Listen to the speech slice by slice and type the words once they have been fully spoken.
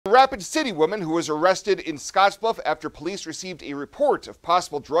Rapid City woman who was arrested in Scottsbluff after police received a report of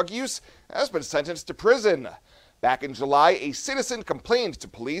possible drug use has been sentenced to prison. Back in July, a citizen complained to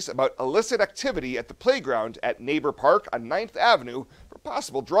police about illicit activity at the playground at Neighbor Park on 9th Avenue for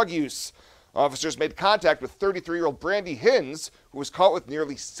possible drug use. Officers made contact with 33-year-old Brandy Hinz, who was caught with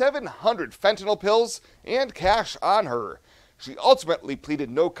nearly 700 fentanyl pills and cash on her. She ultimately pleaded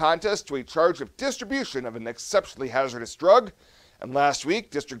no contest to a charge of distribution of an exceptionally hazardous drug. And last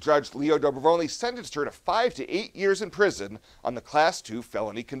week, District Judge Leo Dobrovony sentenced her to 5 to 8 years in prison on the Class 2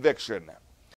 felony conviction.